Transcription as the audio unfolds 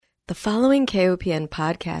The following KOPN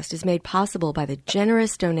podcast is made possible by the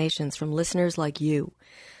generous donations from listeners like you.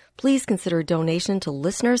 Please consider donation to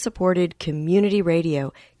listener-supported community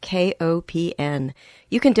radio, KOPN.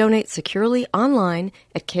 You can donate securely online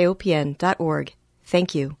at kopn.org.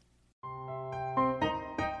 Thank you.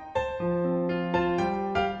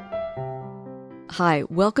 Hi,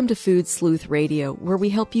 welcome to Food Sleuth Radio, where we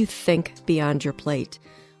help you think beyond your plate.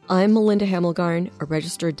 I'm Melinda Hamelgarn, a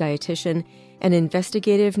registered dietitian and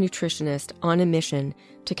investigative nutritionist on a mission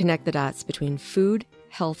to connect the dots between food,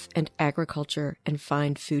 health, and agriculture and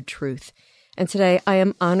find food truth. And today I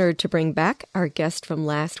am honored to bring back our guest from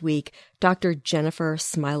last week, Dr. Jennifer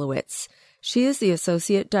Smilowitz. She is the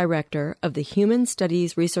Associate Director of the Human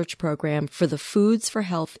Studies Research Program for the Foods for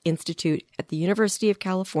Health Institute at the University of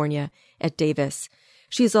California at Davis.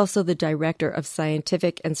 She is also the Director of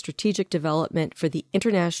Scientific and Strategic Development for the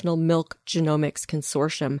International Milk Genomics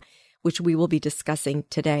Consortium, which we will be discussing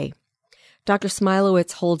today. Dr.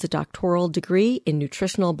 Smilowitz holds a doctoral degree in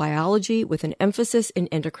nutritional biology with an emphasis in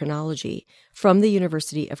endocrinology from the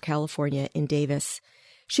University of California in Davis.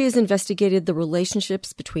 She has investigated the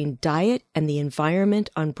relationships between diet and the environment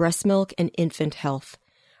on breast milk and infant health.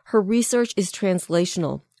 Her research is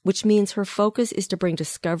translational, which means her focus is to bring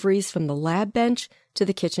discoveries from the lab bench to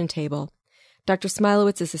the kitchen table. Dr.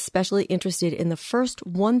 Smilowitz is especially interested in the first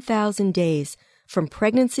 1,000 days from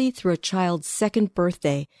pregnancy through a child's second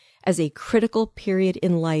birthday as a critical period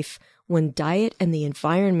in life when diet and the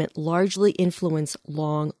environment largely influence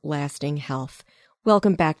long-lasting health.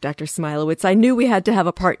 Welcome back, Dr. Smilowitz. I knew we had to have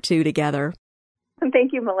a part two together.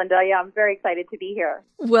 Thank you, Melinda. Yeah, I'm very excited to be here.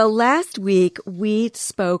 Well, last week we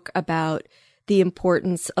spoke about the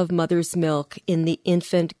importance of mother's milk in the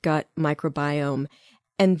infant gut microbiome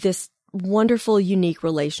and this wonderful, unique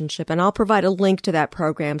relationship. And I'll provide a link to that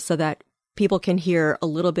program so that people can hear a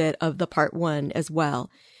little bit of the part one as well.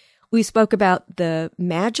 We spoke about the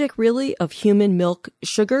magic, really, of human milk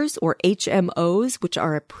sugars, or HMOs, which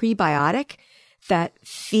are a prebiotic that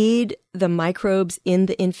feed the microbes in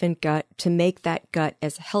the infant gut to make that gut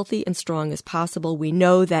as healthy and strong as possible. We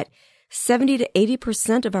know that 70 to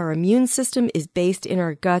 80% of our immune system is based in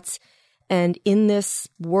our guts. And in this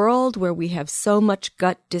world where we have so much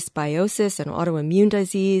gut dysbiosis and autoimmune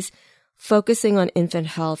disease, focusing on infant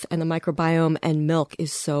health and the microbiome and milk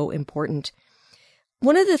is so important.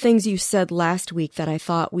 One of the things you said last week that I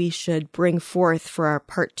thought we should bring forth for our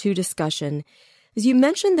part two discussion is you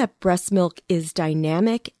mentioned that breast milk is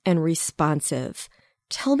dynamic and responsive.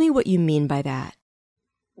 Tell me what you mean by that.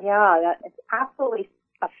 Yeah, it's absolutely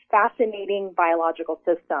a fascinating biological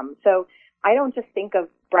system. So I don't just think of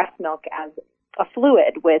breast milk as a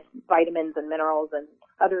fluid with vitamins and minerals and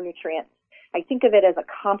other nutrients. I think of it as a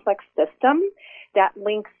complex system that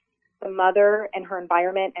links the mother and her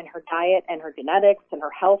environment and her diet and her genetics and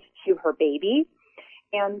her health to her baby.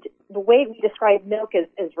 And the way we describe milk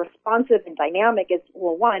as responsive and dynamic is,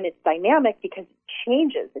 well, one, it's dynamic because it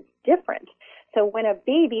changes. It's different. So when a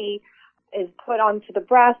baby is put onto the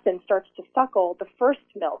breast and starts to suckle, the first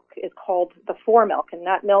milk is called the foremilk, and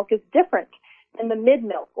that milk is different than the mid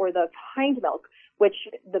milk or the hind milk, which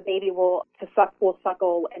the baby will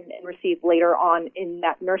suckle and receive later on in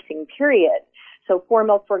that nursing period. So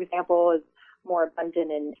foremilk, for example, is more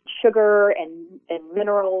abundant in sugar and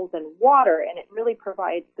minerals and water, and it really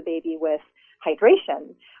provides the baby with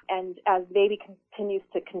hydration. And as the baby continues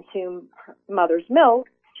to consume her mother's milk,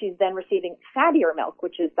 she's then receiving fattier milk,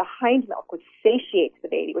 which is the hind milk, which satiates the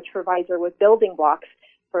baby, which provides her with building blocks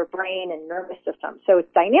for brain and nervous system. So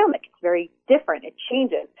it's dynamic. It's very different. It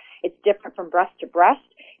changes. It's different from breast to breast.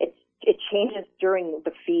 It changes during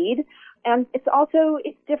the feed. And it's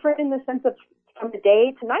different in the sense of from the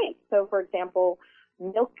day to night. So, for example,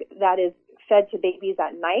 milk that is fed to babies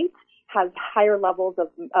at night has higher levels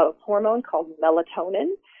of hormone called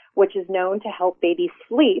melatonin, which is known to help babies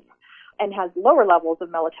sleep, and has lower levels of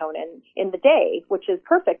melatonin in the day, which is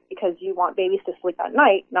perfect because you want babies to sleep at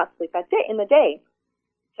night, not sleep in the day.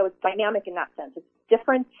 So it's dynamic in that sense. It's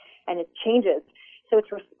different and it changes. So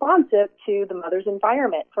it's responsive to the mother's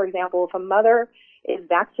environment. For example, if a mother is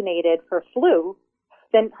vaccinated for flu,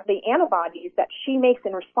 then the antibodies that she makes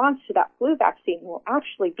in response to that flu vaccine will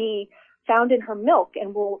actually be found in her milk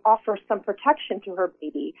and will offer some protection to her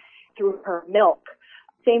baby through her milk.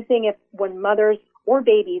 Same thing when mothers or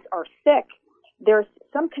babies are sick, there's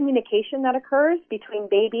some communication that occurs between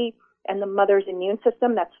baby and the mother's immune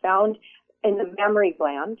system that's found in the mammary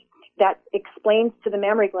gland that explains to the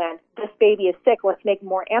mammary gland, this baby is sick, let's make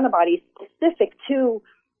more antibodies specific to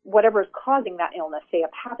whatever is causing that illness, say a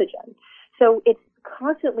pathogen. So it's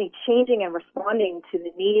constantly changing and responding to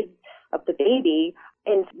the needs of the baby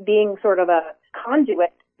and being sort of a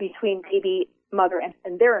conduit between baby, mother,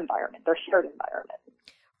 and their environment, their shared environment.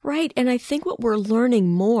 Right. And I think what we're learning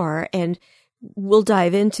more, and we'll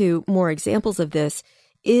dive into more examples of this,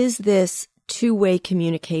 is this two-way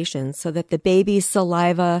communication so that the baby's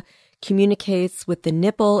saliva communicates with the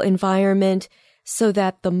nipple environment so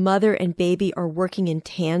that the mother and baby are working in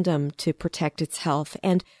tandem to protect its health.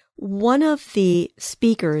 And one of the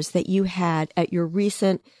speakers that you had at your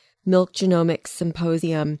recent Milk Genomics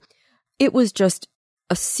Symposium, it was just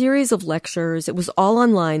a series of lectures. It was all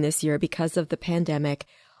online this year because of the pandemic.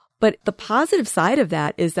 But the positive side of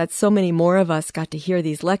that is that so many more of us got to hear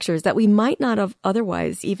these lectures that we might not have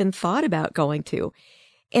otherwise even thought about going to.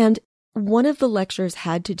 And one of the lectures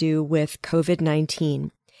had to do with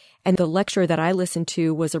COVID-19. And the lecturer that I listened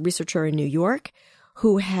to was a researcher in New York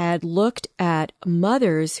who had looked at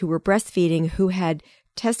mothers who were breastfeeding who had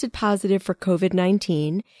tested positive for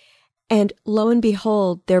COVID-19. And lo and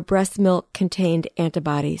behold, their breast milk contained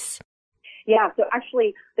antibodies. Yeah, so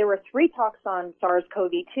actually there were 3 talks on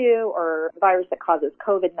SARS-CoV-2, or the virus that causes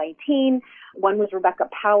COVID-19. One was Rebecca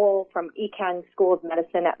Powell from Icahn School of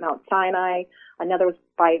Medicine at Mount Sinai. Another was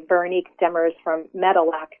by Veronique Demers from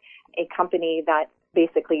Medilec, a company that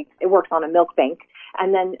basically it works on a milk bank.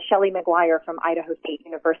 And then Shelley McGuire from Idaho State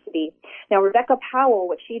University. Now, Rebecca Powell,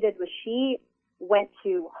 what she did was she went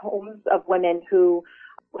to homes of women who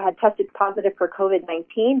had tested positive for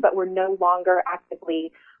COVID-19 but were no longer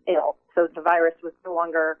actively ill. So the virus was no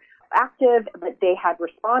longer active, but they had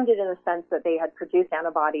responded in the sense that they had produced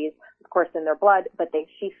antibodies, of course, in their blood, but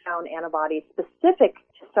she found antibodies specific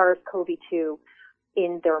to SARS-CoV-2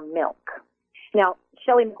 in their milk. Now,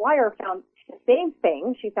 Shelley McGuire found the same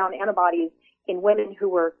thing. She found antibodies in women who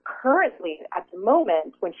were currently, at the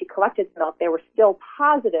moment, when she collected milk, they were still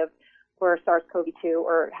positive for SARS-CoV-2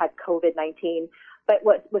 or had COVID-19. But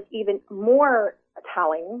what was even more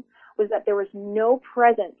telling was that there was no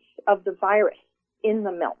presence of the virus in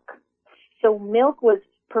the milk. So milk was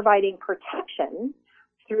providing protection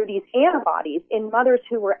through these antibodies in mothers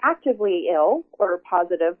who were actively ill or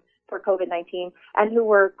positive for COVID-19 and who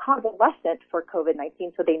were convalescent for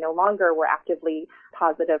COVID-19, so they no longer were actively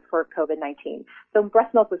positive for COVID-19. So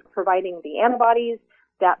breast milk was providing the antibodies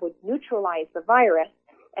that would neutralize the virus,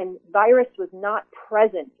 and virus was not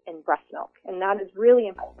present in breast milk. And that is really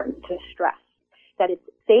important to stress, that it's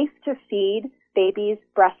safe to feed babies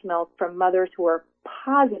breast milk from mothers who are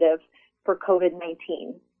positive for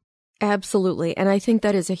COVID-19. Absolutely. And I think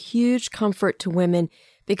that is a huge comfort to women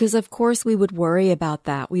because, of course, we would worry about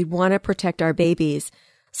that. We'd want to protect our babies.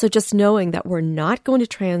 So just knowing that we're not going to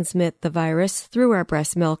transmit the virus through our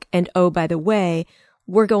breast milk, and oh, by the way,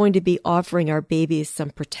 we're going to be offering our babies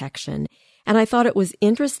some protection. And I thought it was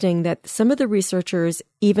interesting that some of the researchers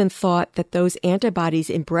even thought that those antibodies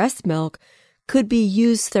in breast milk could be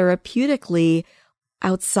used therapeutically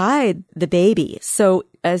outside the baby. So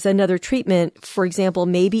as another treatment, for example,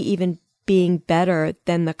 maybe even being better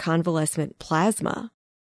than the convalescent plasma.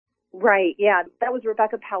 Right, yeah. That was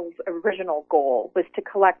Rebecca Powell's original goal, was to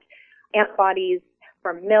collect antibodies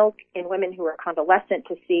from milk in women who are convalescent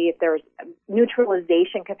to see if there's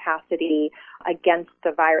neutralization capacity against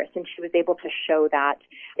the virus, and she was able to show that.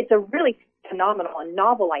 It's a really phenomenal and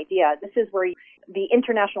novel idea. This is where the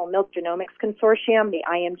International Milk Genomics Consortium, the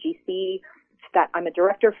IMGC, that I'm a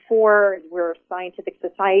director for, we're a scientific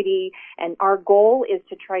society, and our goal is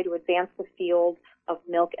to try to advance the field of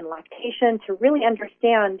milk and lactation to really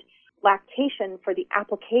understand lactation for the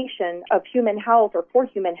application of human health or for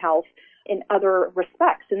human health in other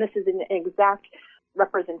respects. And this is an exact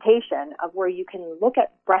representation of where you can look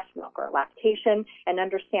at breast milk or lactation and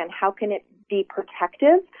understand how can it be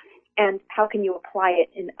protective and how can you apply it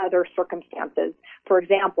in other circumstances. For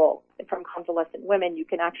example, from convalescent women, you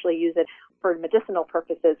can actually use it for medicinal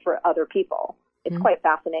purposes for other people. It's quite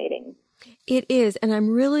fascinating. It is. And I'm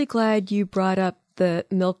really glad you brought up the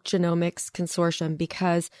Milk Genomics Consortium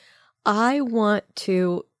because I want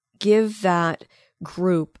to give that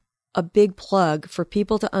group a big plug for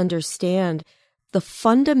people to understand the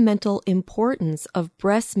fundamental importance of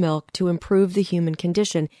breast milk to improve the human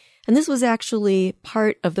condition. And this was actually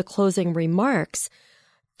part of the closing remarks,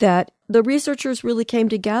 that the researchers really came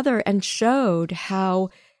together and showed how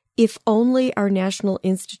if only our National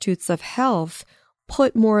Institutes of Health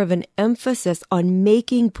put more of an emphasis on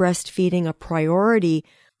making breastfeeding a priority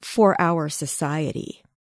for our society.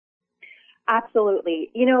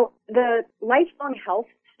 Absolutely. You know, the lifelong health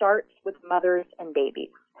starts with mothers and babies.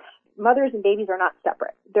 Mothers and babies are not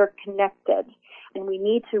separate. They're connected, and we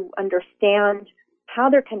need to understand how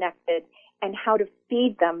they're connected and how to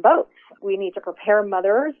feed them both. We need to prepare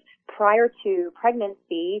mothers prior to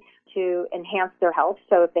pregnancy to enhance their health.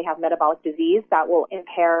 So if they have metabolic disease, that will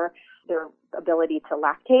impair their ability to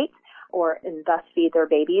lactate and thus feed their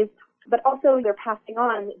babies. But also they're passing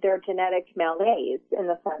on their genetic malaise in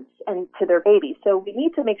the sense and to their babies. So we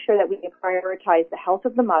need to make sure that we prioritize the health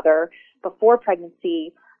of the mother before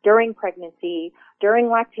pregnancy, during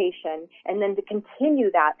lactation, and then to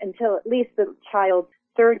continue that until at least the child's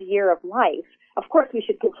third year of life. Of course, we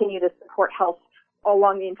should continue to support health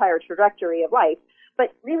along the entire trajectory of life,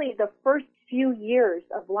 but really the first few years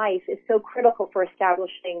of life is so critical for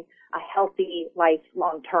establishing a healthy life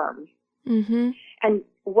long term. Mm-hmm. And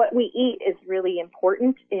what we eat is really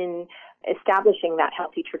important in establishing that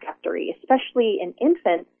healthy trajectory, especially in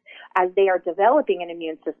infants as they are developing an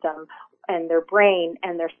immune system and their brain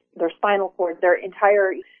and their spinal cord, their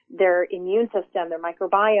immune system, their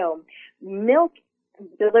microbiome. Milk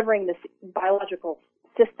delivering this biological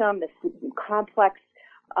system, this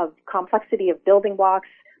complexity of building blocks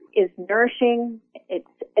is nourishing, it's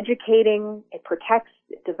educating, it protects,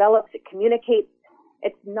 it develops, it communicates.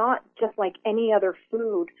 It's not just like any other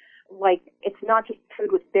food. Like, it's not just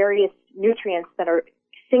food with various nutrients that are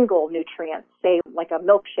single nutrients, say like a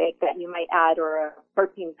milkshake that you might add or a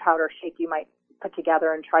protein powder shake you might put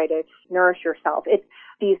together and try to nourish yourself.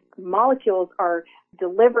 These molecules are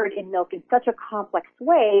delivered in milk in such a complex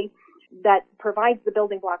way that provides the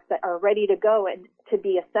building blocks that are ready to go and to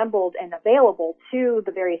be assembled and available to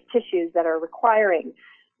the various tissues that are requiring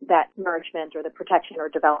that nourishment or the protection or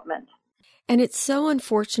development. And it's so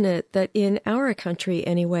unfortunate that in our country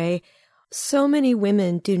anyway, so many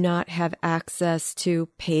women do not have access to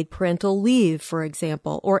paid parental leave, for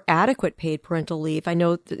example, or adequate paid parental leave. I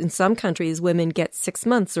know that in some countries women get 6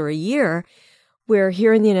 months or a year, where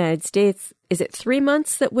here in the United States, is it 3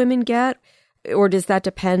 months that women get, or does that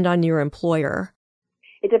depend on your employer?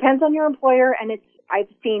 It depends on your employer, and I've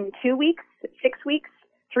seen 2 weeks, 6 weeks,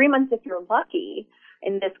 3 months if you're lucky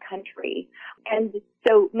in this country. And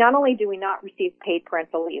so not only do we not receive paid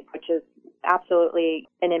parental leave, which is absolutely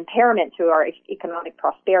an impairment to our economic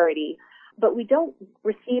prosperity, but we don't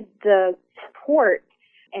receive the support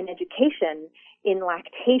and education in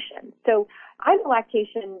lactation. So I'm a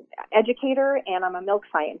lactation educator and I'm a milk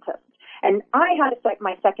scientist. And I had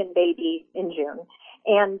my second baby in June,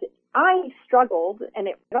 and I struggled, and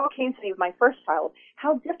it all came to me with my first child,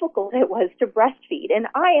 how difficult it was to breastfeed. And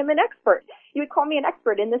I am an expert. You would call me an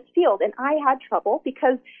expert in this field. And I had trouble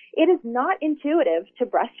because it is not intuitive to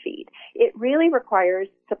breastfeed. It really requires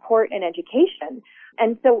support and education.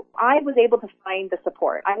 And so I was able to find the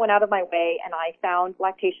support. I went out of my way and I found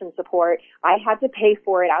lactation support. I had to pay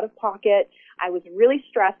for it out of pocket. I was really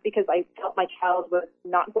stressed because I felt my child was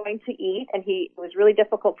not going to eat, and it was really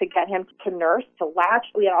difficult to get him to nurse, to latch.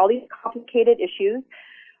 We had all these complicated issues.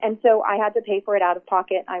 And so I had to pay for it out of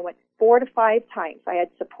pocket. I went 4 to 5 times. I had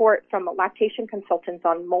support from lactation consultants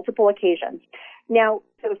on multiple occasions. Now,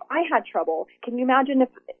 so if I had trouble, can you imagine if,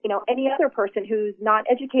 any other person who's not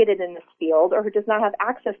educated in this field or who does not have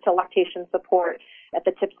access to lactation support at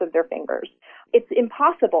the tips of their fingers? It's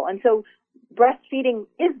impossible. And so breastfeeding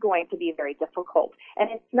is going to be very difficult, and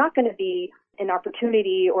it's not going to be an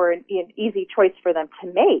opportunity or an easy choice for them to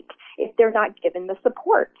make if they're not given the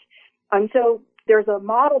support. And so there's a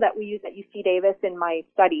model that we use at UC Davis in my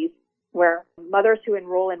studies where mothers who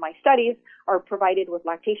enroll in my studies are provided with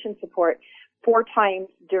lactation support 4 times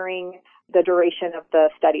during the duration of the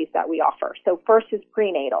studies that we offer. So first is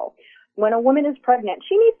prenatal. When a woman is pregnant,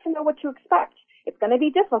 she needs to know what to expect. It's going to be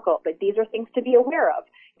difficult, but these are things to be aware of.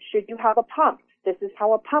 Should you have a pump? This is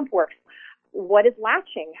how a pump works. What is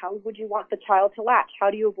latching? How would you want the child to latch? How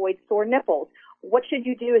do you avoid sore nipples? What should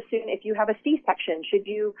you do if you have a C-section? Should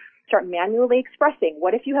you start manually expressing?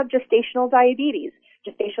 What if you have gestational diabetes?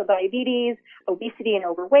 Gestational diabetes, obesity and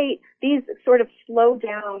overweight, these sort of slow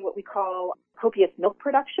down what we call copious milk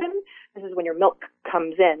production. This is when your milk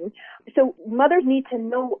comes in. So mothers need to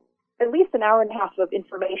know at least an hour and a half of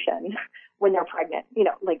information when they're pregnant.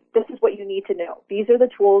 This is what you need to know. These are the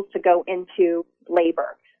tools to go into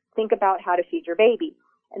labor. Think about how to feed your baby.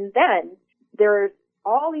 And then there's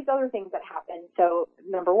all these other things that happen. So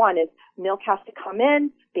number one is milk has to come in.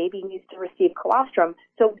 Baby needs to receive colostrum.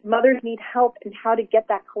 So mothers need help in how to get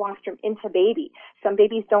that colostrum into baby. Some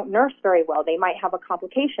babies don't nurse very well. They might have a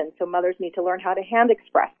complication. So mothers need to learn how to hand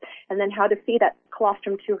express and then how to feed that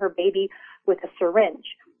colostrum to her baby with a syringe.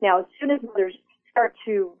 Now, as soon as mothers start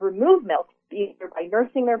to remove milk, either by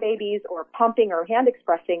nursing their babies or pumping or hand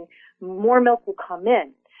expressing, more milk will come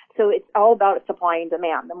in. So it's all about supply and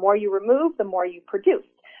demand. The more you remove, the more you produce.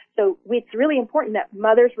 So it's really important that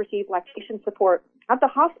mothers receive lactation support at the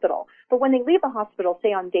hospital. But when they leave the hospital, say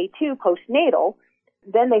on day 2 postnatal,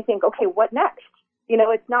 then they think, okay, what next?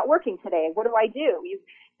 It's not working today. What do I do?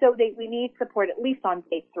 We need support at least on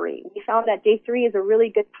day 3. We found that day 3 is a really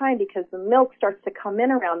good time because the milk starts to come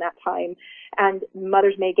in around that time, and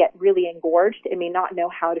mothers may get really engorged and may not know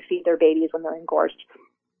how to feed their babies when they're engorged.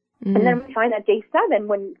 And then we find that day 7,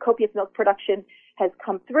 when copious milk production has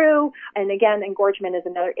come through, and again, engorgement is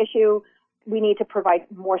another issue, we need to provide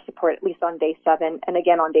more support at least on day 7 and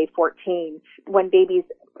again on day 14, when babies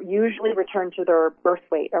usually return to their birth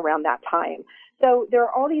weight around that time. So there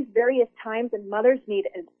are all these various times, and mothers need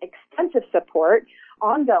extensive support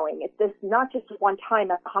ongoing. It's not just one time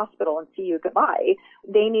at the hospital and see you goodbye.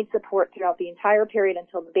 They need support throughout the entire period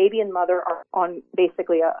until the baby and mother are on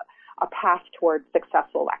basically a path towards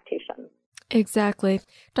successful lactation. Exactly.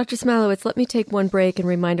 Dr. Smilowitz, let me take one break and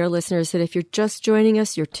remind our listeners that if you're just joining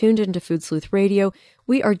us, you're tuned into Food Sleuth Radio.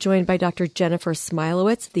 We are joined by Dr. Jennifer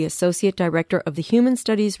Smilowitz, the Associate Director of the Human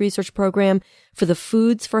Studies Research Program for the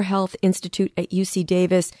Foods for Health Institute at UC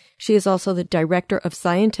Davis. She is also the Director of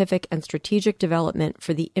Scientific and Strategic Development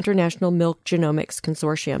for the International Milk Genomics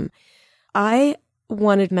Consortium. I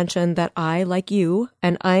wanted to mention that I, like you,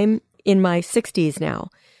 and I'm in my 60s now,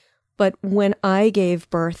 but when I gave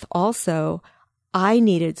birth also, I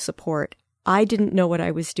needed support. I didn't know what I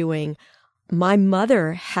was doing. My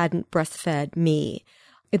mother hadn't breastfed me.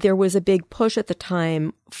 There was a big push at the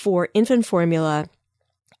time for infant formula.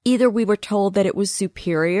 Either we were told that it was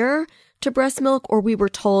superior to breast milk, or we were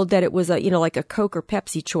told that it was like a Coke or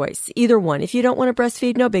Pepsi choice. Either one. If you don't want to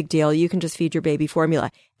breastfeed, no big deal. You can just feed your baby formula,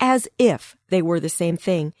 as if they were the same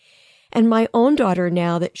thing. And my own daughter,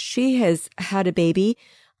 now that she has had a baby,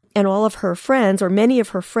 and all of her friends, or many of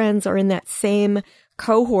her friends, are in that same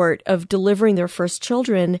cohort of delivering their first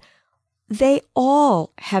children, they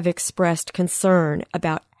all have expressed concern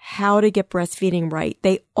about how to get breastfeeding right.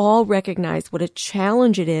 They all recognize what a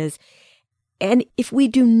challenge it is. And if we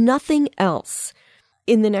do nothing else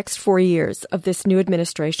in the next 4 years of this new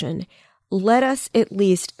administration, let us at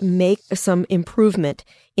least make some improvement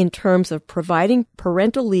in terms of providing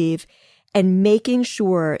parental leave and making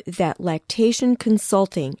sure that lactation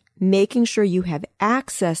consulting, making sure you have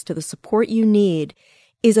access to the support you need,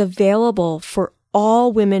 is available for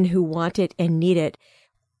all women who want it and need it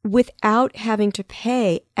without having to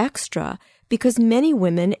pay extra, because many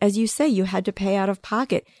women, as you say, you had to pay out of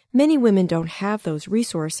pocket. Many women don't have those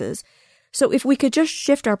resources. So if we could just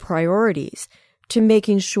shift our priorities to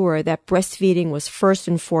making sure that breastfeeding was first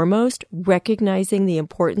and foremost, recognizing the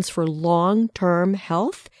importance for long-term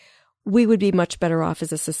health, we would be much better off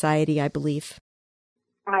as a society, I believe.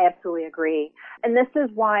 I absolutely agree. And this is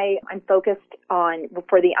why I'm focused on,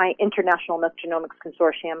 for the International Milk Genomics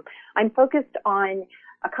Consortium, I'm focused on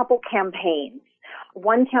a couple campaigns.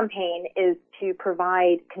 One campaign is to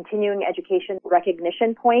provide continuing education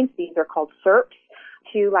recognition points. These are called CERPs,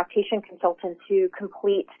 to lactation consultants who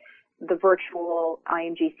complete the virtual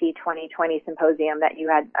IMGC 2020 symposium that you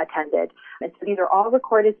had attended. And so these are all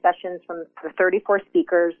recorded sessions from the 34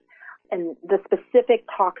 speakers and the specific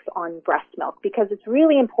talks on breast milk, because it's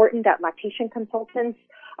really important that lactation consultants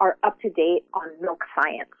are up to date on milk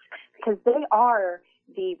science, because they are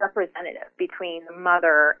the representative between the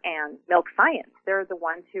mother and milk science. They're the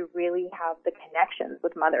ones who really have the connections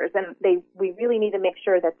with mothers, and we really need to make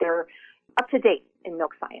sure that they're up to date in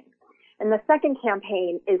milk science. And the second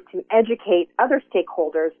campaign is to educate other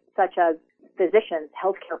stakeholders, such as physicians,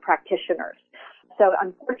 healthcare practitioners. So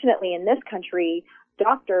unfortunately, in this country,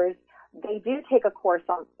 doctors, they do take a course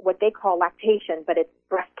on what they call lactation, but it's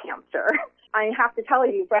breast cancer. I have to tell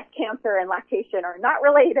you, breast cancer and lactation are not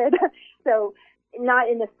related. So not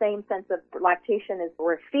in the same sense of lactation is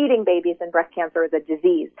we're feeding babies, and breast cancer is a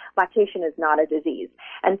disease. Lactation is not a disease.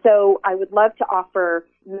 And so I would love to offer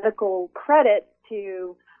medical credit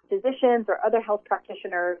to physicians or other health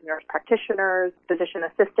practitioners, nurse practitioners, physician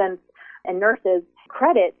assistants, and nurses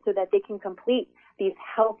credit so that they can complete these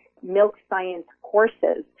health milk science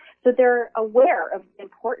courses, so they're aware of the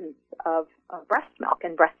importance of breast milk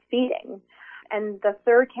and breastfeeding. And the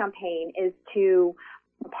third campaign is to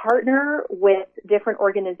partner with different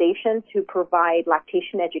organizations who provide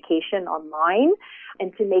lactation education online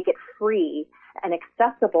and to make it free and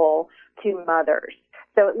accessible to mothers.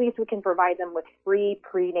 So at least we can provide them with free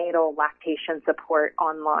prenatal lactation support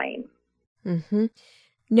online. Mm-hmm.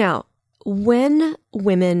 Now, when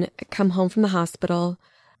women come home from the hospital,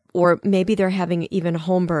 or maybe they're having even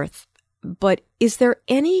home birth, but is there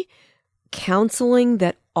any counseling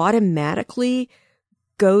that automatically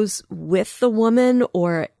goes with the woman,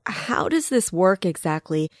 or how does this work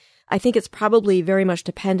exactly? I think it's probably very much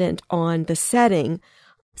dependent on the setting.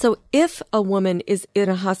 So if a woman is in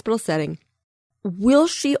a hospital setting will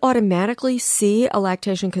she automatically see a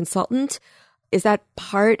lactation consultant? Is that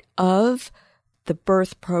part of the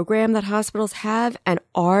birth program that hospitals have? And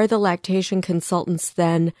are the lactation consultants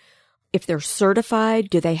then, if they're certified,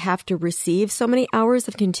 do they have to receive so many hours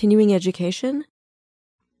of continuing education?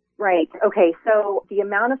 Right. Okay. So the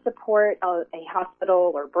amount of support a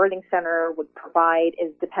hospital or birthing center would provide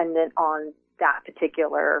is dependent on that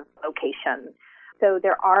particular location. So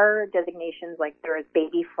there are designations like there is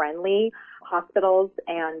baby-friendly hospitals,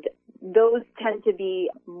 and those tend to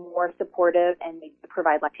be more supportive and they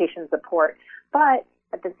provide lactation support. But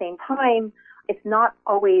at the same time, it's not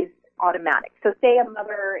always automatic. So say a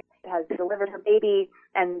mother has delivered her baby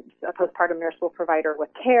and a postpartum nurse will provide her with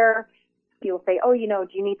care. You'll say, oh, do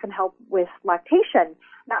you need some help with lactation?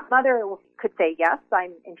 That mother could say, yes,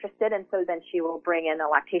 I'm interested. And so then she will bring in a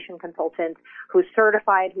lactation consultant who's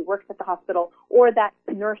certified, who works at the hospital, or that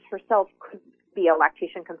nurse herself could be a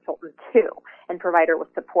lactation consultant too and provide her with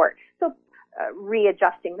support. So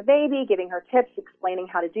readjusting the baby, giving her tips, explaining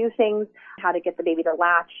how to do things, how to get the baby to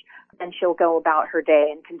latch. Then she'll go about her day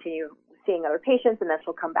and continue seeing other patients, and then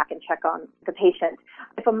she'll come back and check on the patient.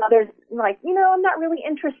 If a mother's like, I'm not really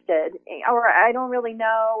interested, or I don't really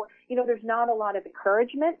know, there's not a lot of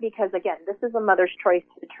encouragement because, again, this is a mother's choice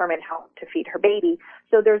to determine how to feed her baby.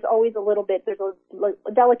 So there's always there's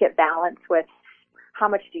a delicate balance with how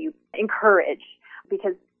much do you encourage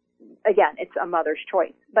because, again, it's a mother's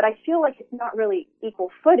choice. But I feel like it's not really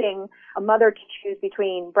equal footing a mother to choose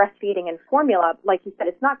between breastfeeding and formula. Like you said,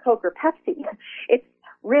 it's not Coke or Pepsi. It's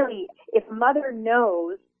really, if a mother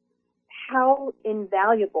knows how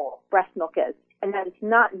invaluable breast milk is, and that it's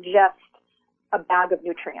not just a bag of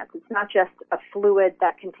nutrients, it's not just a fluid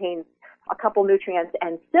that contains a couple nutrients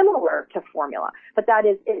and similar to formula, but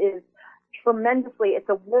it is tremendously, it's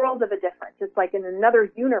a world of a difference. It's like in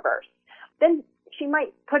another universe. Then she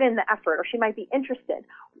might put in the effort or she might be interested.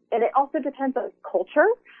 And it also depends on culture.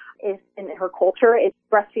 If in her culture, if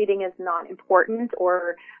breastfeeding is not important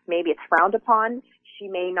or maybe it's frowned upon, she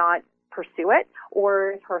may not pursue it.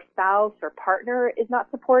 Or if her spouse or partner is not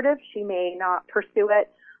supportive, she may not pursue it.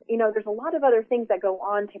 There's a lot of other things that go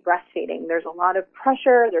on to breastfeeding. There's a lot of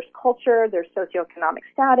pressure, there's culture, there's socioeconomic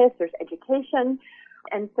status, there's education.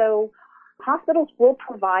 And so hospitals will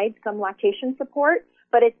provide some lactation support,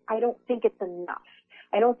 but I don't think it's enough.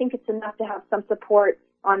 I don't think it's enough to have some support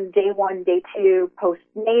on day 1, day 2,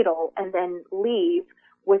 postnatal, and then leave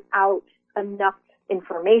without enough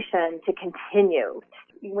information to continue.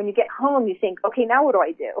 When you get home, you think, okay, now what do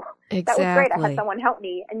I do? Exactly. That was great. I had someone help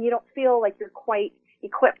me. And you don't feel like you're quite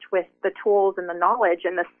equipped with the tools and the knowledge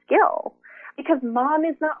and the skill because mom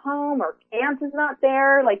is not home or aunt is not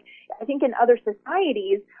there. Like I think in other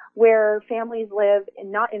societies where families live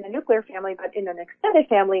not in a nuclear family, but in an extended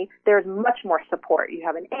family, there's much more support. You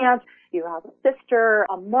have an aunt, you have a sister,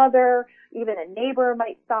 a mother, even a neighbor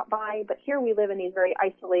might stop by. But here we live in these very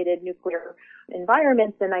isolated nuclear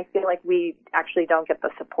environments, and I feel like we actually don't get the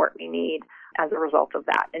support we need as a result of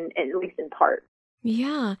that, and at least in part.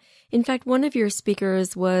 Yeah. In fact, one of your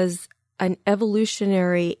speakers was an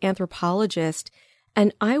evolutionary anthropologist,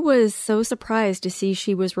 and I was so surprised to see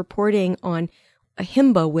she was reporting on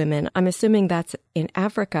Himba women. I'm assuming that's in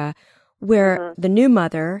Africa, where the new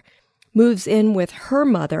mother moves in with her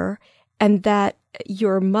mother, and that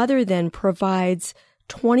your mother then provides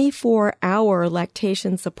 24-hour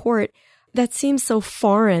lactation support. That seems so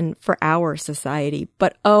foreign for our society,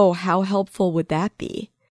 but oh, how helpful would that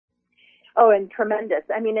be? Oh, and tremendous.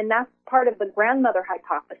 I mean, and that's part of the grandmother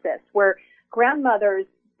hypothesis, where grandmothers'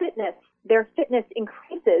 their fitness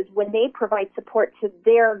increases when they provide support to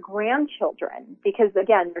their grandchildren, because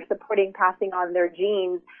again, they're supporting passing on their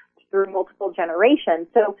genes through multiple generations.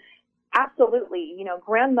 So absolutely,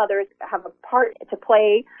 grandmothers have a part to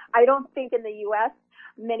play. I don't think in the U.S.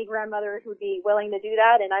 many grandmothers would be willing to do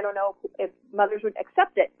that, and I don't know if mothers would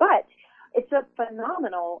accept it, but it's a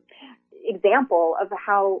phenomenal example of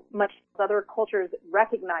how much other cultures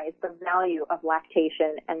recognize the value of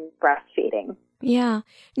lactation and breastfeeding. Yeah.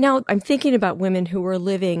 Now, I'm thinking about women who are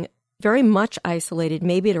living very much isolated,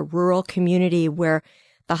 maybe at a rural community where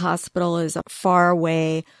the hospital is far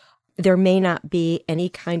away. There may not be any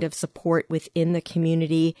kind of support within the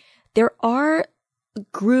community. There are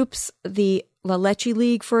groups, the La Leche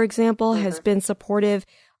League, for example, has been supportive,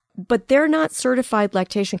 but they're not certified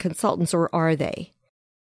lactation consultants, or are they?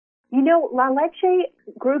 La Leche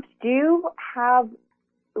groups do have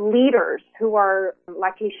leaders who are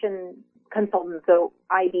lactation consultants, so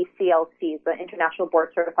IBCLCs, the International Board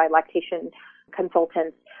Certified Lactation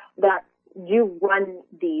Consultants, that do run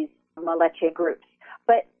these La Leche groups.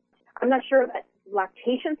 But I'm not sure that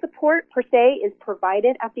lactation support per se is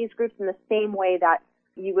provided at these groups in the same way that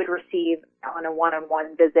you would receive on a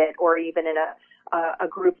one-on-one visit or even in a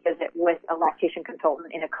group visit with a lactation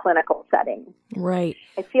consultant in a clinical setting. Right.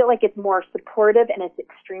 I feel like it's more supportive, and it's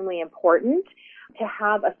extremely important to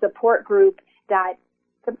have a support group that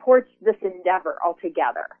supports this endeavor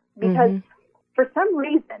altogether. Because for some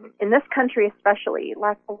reason, in this country especially,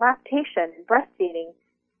 lactation and breastfeeding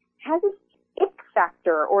has this ick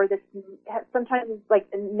factor, or this sometimes is like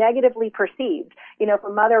negatively perceived. You know, if a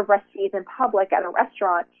mother breastfeeds in public at a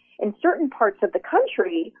restaurant, in certain parts of the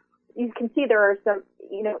country, you can see there are some,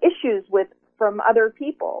 issues from other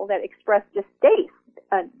people that express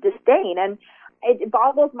disdain. And it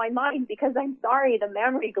boggles my mind because I'm sorry, the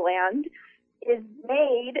mammary gland is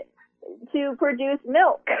made to produce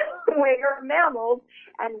milk. We're mammals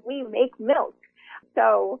and we make milk.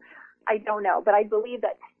 So I don't know, but I believe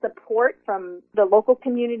that support from the local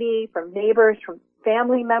community, from neighbors, from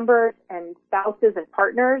family members and spouses and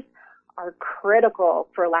partners are critical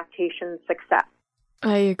for lactation success.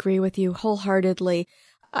 I agree with you wholeheartedly.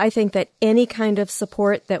 I think that any kind of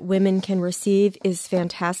support that women can receive is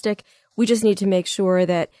fantastic. We just need to make sure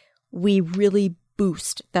that we really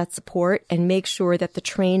boost that support and make sure that the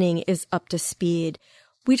training is up to speed.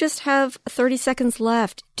 We just have 30 seconds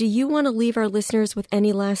left. Do you want to leave our listeners with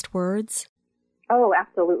any last words? Oh,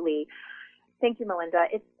 absolutely. Thank you, Melinda.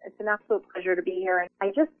 It's an absolute pleasure to be here. And I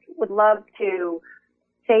just would love to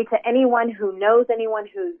say to anyone who knows anyone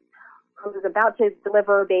who's about to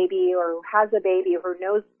deliver a baby or has a baby or who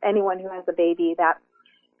knows anyone who has a baby, that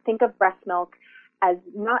think of breast milk as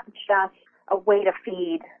not just a way to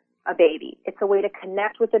feed a baby. It's a way to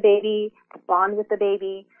connect with the baby, to bond with the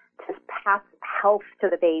baby, to pass health to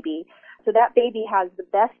the baby, so that baby has the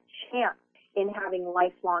best chance in having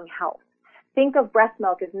lifelong health. Think of breast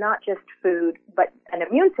milk as not just food, but an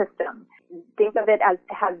immune system. Think of it as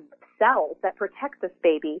it has cells that protect this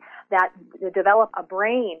baby, that develop a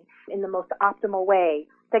brain in the most optimal way,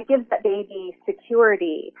 that gives that baby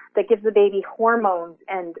security, that gives the baby hormones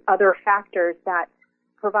and other factors that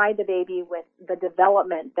provide the baby with the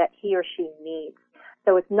development that he or she needs.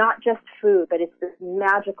 So it's not just food, but it's this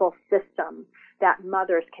magical system that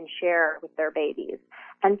mothers can share with their babies.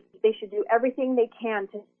 And they should do everything they can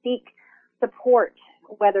to seek support,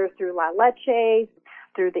 whether through La Leche,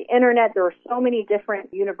 through the internet. There are so many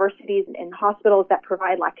different universities and hospitals that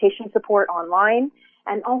provide lactation support online.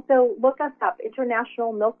 And also look us up,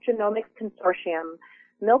 International Milk Genomics Consortium.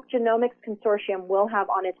 Milk Genomics Consortium will have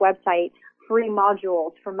on its website free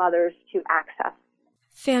modules for mothers to access.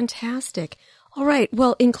 Fantastic. All right.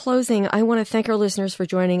 Well, in closing, I want to thank our listeners for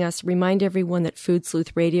joining us. Remind everyone that Food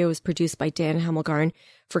Sleuth Radio is produced by Dan Hamelgarn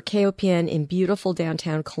for KOPN in beautiful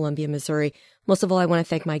downtown Columbia, Missouri. Most of all, I want to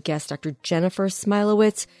thank my guest, Dr. Jennifer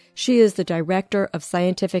Smilowitz. She is the Director of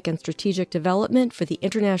Scientific and Strategic Development for the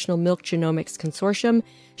International Milk Genomics Consortium.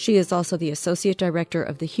 She is also the Associate Director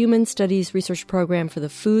of the Human Studies Research Program for the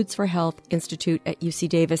Foods for Health Institute at UC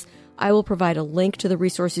Davis. I will provide a link to the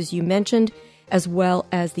resources you mentioned, as well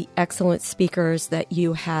as the excellent speakers that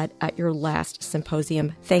you had at your last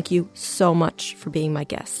symposium. Thank you so much for being my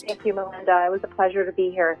guest. Thank you, Melinda. It was a pleasure to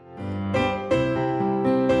be here.